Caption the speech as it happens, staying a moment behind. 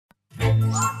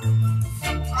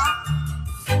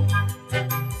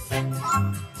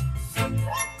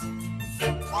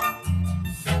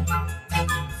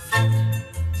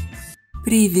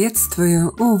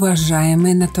Приветствую,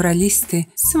 уважаемые натуралисты!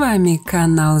 С вами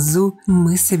канал ЗУ.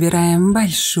 Мы собираем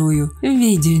большую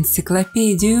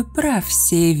видеоэнциклопедию про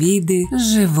все виды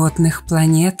животных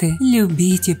планеты.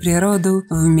 Любите природу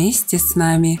вместе с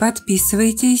нами.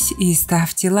 Подписывайтесь и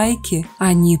ставьте лайки.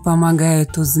 Они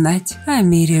помогают узнать о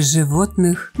мире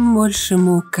животных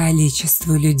большему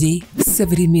количеству людей. В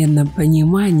современном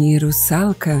понимании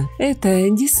русалка – это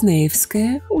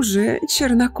диснеевская, уже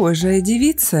чернокожая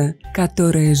девица, которая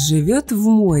живет в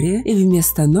море, и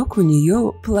вместо ног у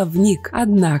нее плавник.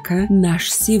 Однако наш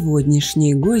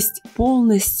сегодняшний гость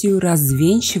полностью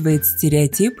развенчивает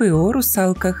стереотипы о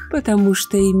русалках, потому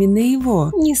что именно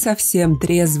его не совсем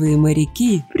трезвые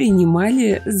моряки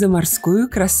принимали за морскую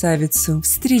красавицу.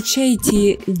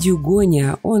 Встречайте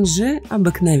дюгоня, он же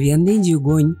обыкновенный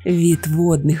дюгонь, вид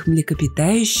водных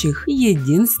млекопитающих,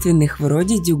 единственных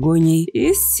вроде дюгоней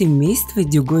из семейства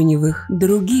дюгоневых.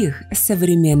 Других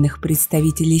современных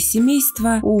представителей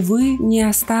семейства, увы, не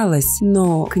осталось,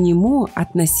 но к нему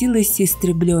относилась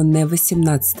истребленная в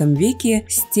XVIII веке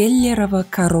стеллерова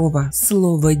корова.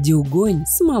 Слово «дюгонь»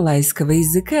 с малайского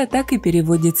языка так и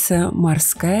переводится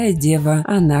 «морская дева»,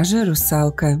 она же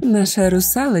русалка. Наша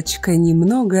русалочка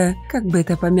немного, как бы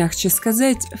это помягче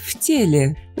сказать, в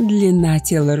теле. Длина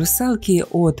тела русалки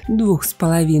от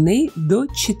 2,5 до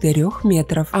 4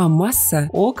 метров, а масса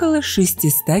около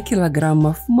 600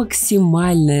 килограммов.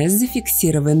 Максимальная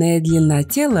зафиксированная длина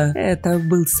тела, это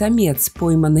был самец,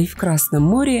 пойманный в Красном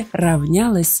море,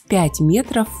 равнялась 5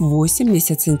 метров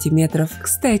 80 сантиметров.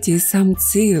 Кстати,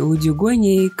 самцы у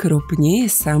дюгоней крупнее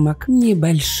самок.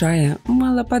 Небольшая,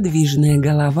 малоподвижная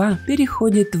голова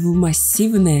переходит в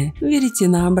массивное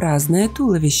веретенообразное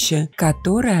туловище,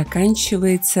 которое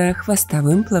оканчивается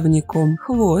хвостовым плавником.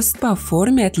 Хвост по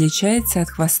форме отличается от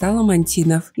хвоста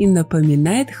ламантинов и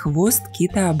напоминает хвост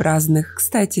китообразных.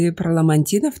 Кстати, про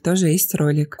ламантинов тоже есть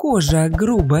ролик. Кожа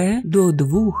грубая, до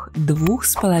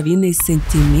 2–2,5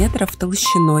 сантиметров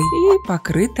толщиной и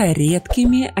покрыта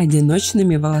редкими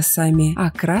одиночными волосами.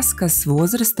 Окраска с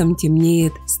возрастом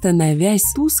темнеет,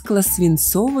 становясь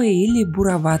тускло-свинцовой или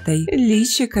буроватой.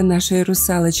 Личико нашей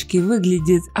русалочки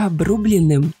выглядит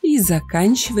обрубленным и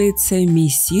заканчивается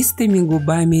мясистыми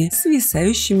губами,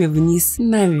 свисающими вниз.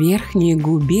 На верхней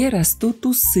губе растут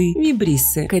усы,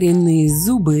 вибрисы, коренные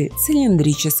зубы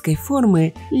цилиндрической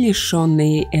формы,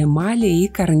 лишенные эмали и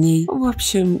корней. В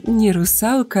общем, не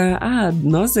русалка, а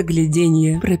одно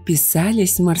загляденье.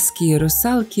 Прописались морские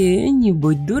русалки, не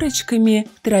будь дурочками,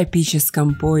 в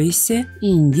тропическом поясе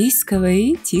Индийского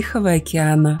и Тихого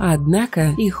океана.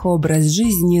 Однако их образ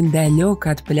жизни далек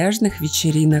от пляжных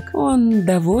вечеринок. Он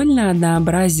довольно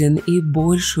однообразен, и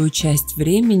большую часть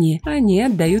времени они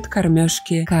отдают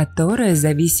кормежке, которая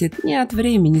зависит не от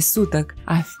времени суток,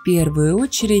 а в первую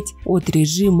очередь от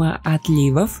режима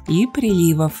отливов и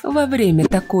приливов. Во время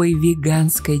такой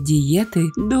веганской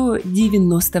диеты до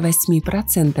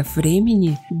 98%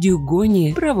 времени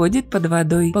дюгони проводят под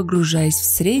водой, погружаясь в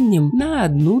среднем на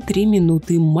 1–3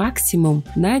 минуты, максимум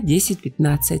на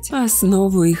 10–15.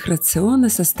 Основу их рациона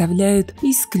составляют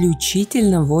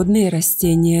исключительно водные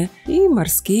растения и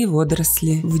морские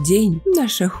водоросли. В день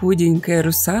наша худенькая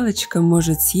русалочка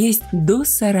может съесть до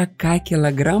 40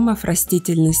 килограммов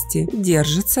растительности.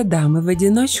 Держатся дамы в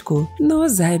одиночку, но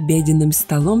за обеденным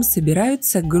столом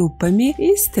собираются группами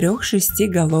из 3–6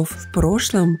 голов. В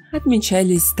прошлом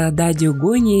отмечались стада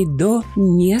дюгоней до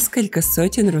несколько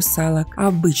сотен русалок.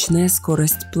 Обычная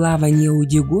скорость плавания у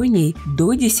дюгоней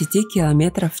до 10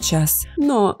 километров в час.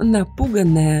 Но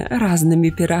напуганная разными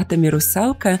пиратами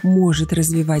русалка может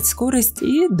развивать скорость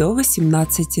и до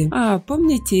 18. А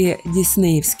помните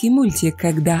диснеевский мультик,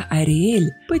 когда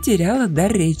Ариэль потеряла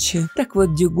дар речи? Так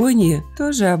вот, дюгони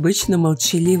тоже обычно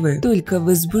молчаливы, только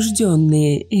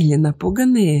возбужденные или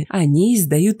напуганные они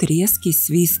издают резкий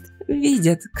свист.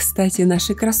 Видят, кстати,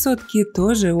 наши красотки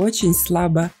тоже очень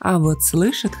слабо, а вот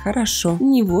слышат хорошо.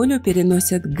 Неволю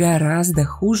переносят гораздо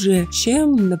хуже,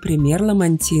 чем, например,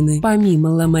 ламантины. Помимо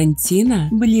ламантина,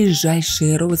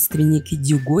 ближайшие родственники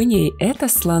дюгоней – это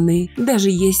слоны. Даже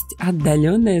есть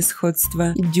отдаленное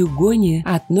сходство. Дюгони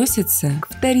относятся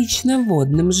к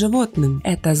вторично-водным животным.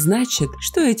 Это значит,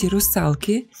 что эти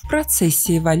русалки в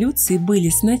процессе эволюции были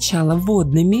сначала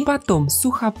водными, потом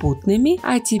сухопутными,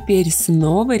 а теперь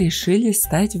снова решили решили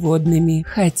стать водными.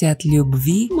 Хотят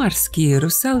любви морские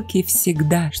русалки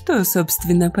всегда, что,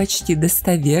 собственно, почти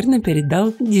достоверно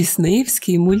передал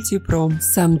диснеевский мультипром.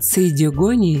 Самцы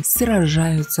дюгоней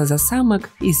сражаются за самок,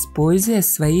 используя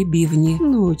свои бивни,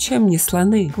 чем не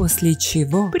слоны, после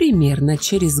чего примерно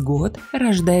через год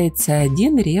рождается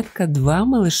один, редко два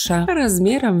малыша,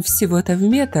 размером всего-то в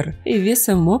метр и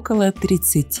весом около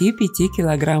 35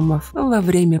 килограммов. Во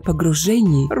время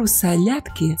погружений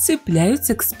русалятки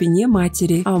цепляются к спине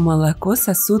матери, а молоко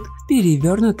сосут в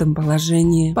перевернутом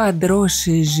положении.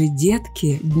 Подросшие же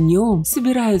детки днем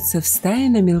собираются в стаи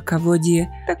на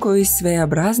мелководье, такой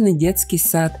своеобразный детский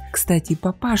сад. Кстати,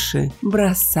 папаши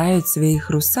бросают своих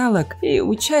русалок и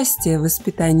участие в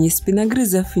воспитании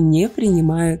спиногрызов не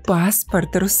принимают.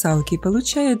 Паспорт русалки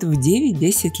получают в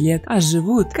 9-10 лет, а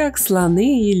живут как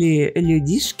слоны или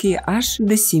людишки аж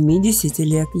до 70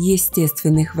 лет.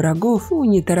 Естественных врагов у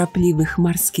неторопливых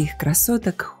морских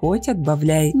красоток хоть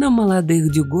отбавляй. На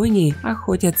молодых дюгоней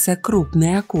охотятся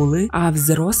крупные акулы, а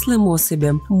взрослым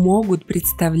особям могут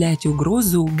представлять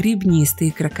угрозу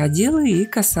гребнистые крокодилы и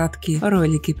касатки.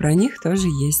 Ролики про них тоже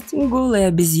есть. Голые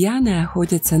обезьяны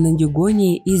охотятся на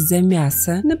дюгоней из-за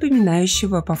мяса,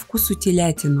 напоминающего по вкусу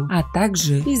телятину, а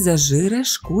также из-за жира,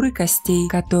 шкуры, костей,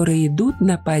 которые идут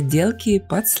на подделки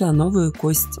под слоновую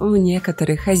кость. В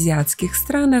некоторых азиатских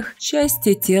странах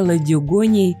части тела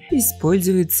дюгоней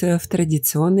используются в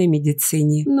традиционной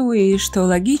медицине. И что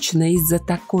логично, из-за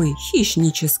такой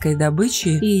хищнической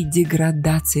добычи и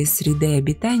деградации среды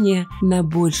обитания на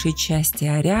большей части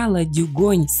ареала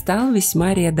дюгонь стал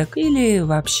весьма редок или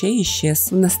вообще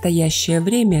исчез. В настоящее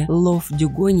время лов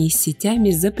дюгоней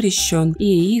сетями запрещен, и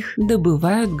их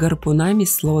добывают гарпунами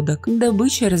с лодок.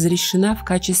 Добыча разрешена в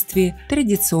качестве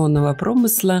традиционного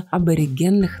промысла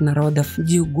аборигенных народов.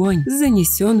 Дюгонь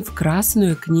занесен в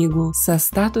Красную книгу со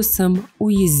статусом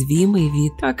 «уязвимый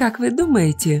вид». А как вы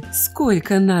думаете,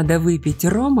 сколько надо выпить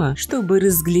рома, чтобы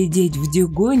разглядеть в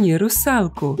дюгоне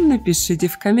русалку? Напишите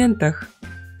в комментах.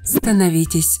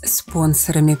 Становитесь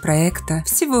спонсорами проекта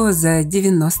всего за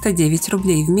 99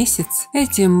 рублей в месяц.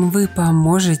 Этим вы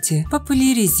поможете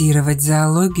популяризировать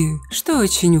зоологию, что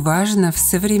очень важно в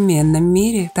современном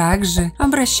мире. Также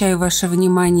обращаю ваше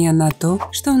внимание на то,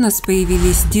 что у нас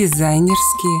появились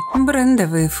дизайнерские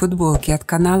брендовые футболки от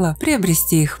канала.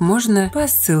 Приобрести их можно по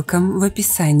ссылкам в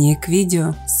описании к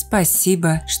видео.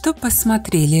 Спасибо, что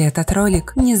посмотрели этот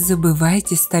ролик. Не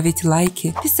забывайте ставить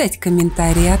лайки, писать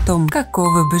комментарии о том,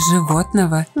 какого бы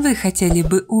животного вы хотели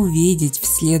бы увидеть в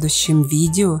следующем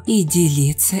видео, и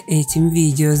делиться этим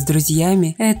видео с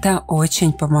друзьями. Это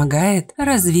очень помогает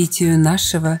развитию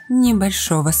нашего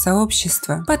небольшого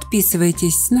сообщества.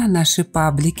 Подписывайтесь на наши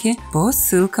паблики по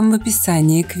ссылкам в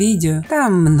описании к видео.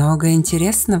 Там много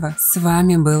интересного. С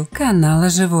вами был канал о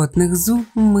животных ЗУ.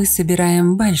 Мы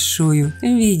собираем большую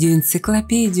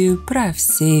видеоэнциклопедию про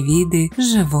все виды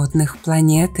животных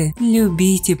планеты.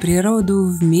 Любите природу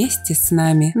вместе с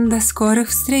нами. До скорых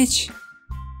встреч!